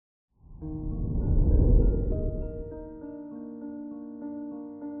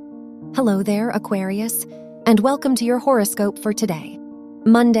Hello there, Aquarius, and welcome to your horoscope for today,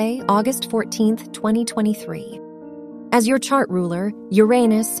 Monday, August 14th, 2023. As your chart ruler,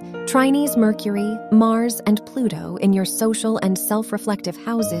 Uranus, trines Mercury, Mars, and Pluto in your social and self-reflective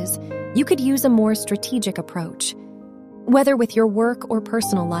houses, you could use a more strategic approach. Whether with your work or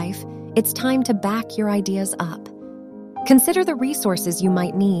personal life, it's time to back your ideas up. Consider the resources you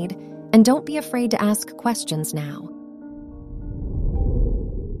might need, and don't be afraid to ask questions now.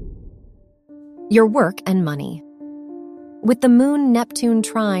 Your work and money. With the Moon-Neptune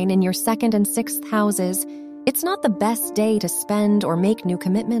trine in your 2nd and 6th houses, it's not the best day to spend or make new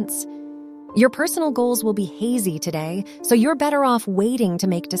commitments. Your personal goals will be hazy today, so you're better off waiting to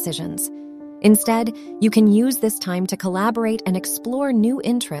make decisions. Instead, you can use this time to collaborate and explore new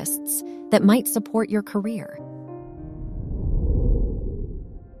interests that might support your career.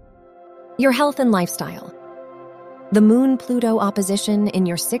 Your health and lifestyle. The Moon-Pluto opposition in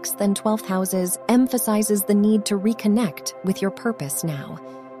your 6th and 12th houses emphasizes the need to reconnect with your purpose now.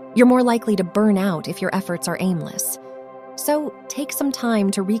 You're more likely to burn out if your efforts are aimless. So take some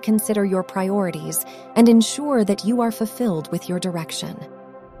time to reconsider your priorities and ensure that you are fulfilled with your direction.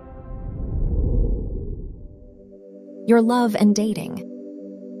 Your love and dating.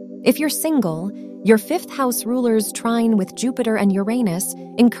 If you're single, your 5th house ruler's trine with Jupiter and Uranus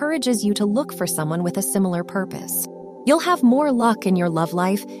encourages you to look for someone with a similar purpose. You'll have more luck in your love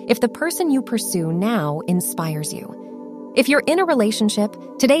life if the person you pursue now inspires you. If you're in a relationship,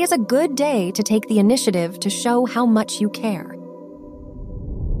 today is a good day to take the initiative to show how much you care.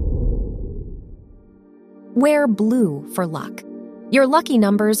 Wear blue for luck. Your lucky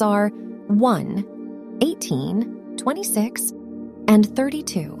numbers are 1, 18, 26, and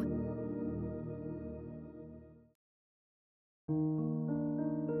 32.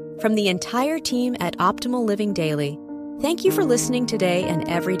 From the entire team at Optimal Living Daily, thank you for listening today and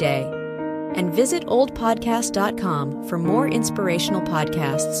every day. And visit oldpodcast.com for more inspirational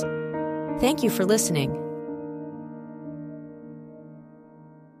podcasts. Thank you for listening.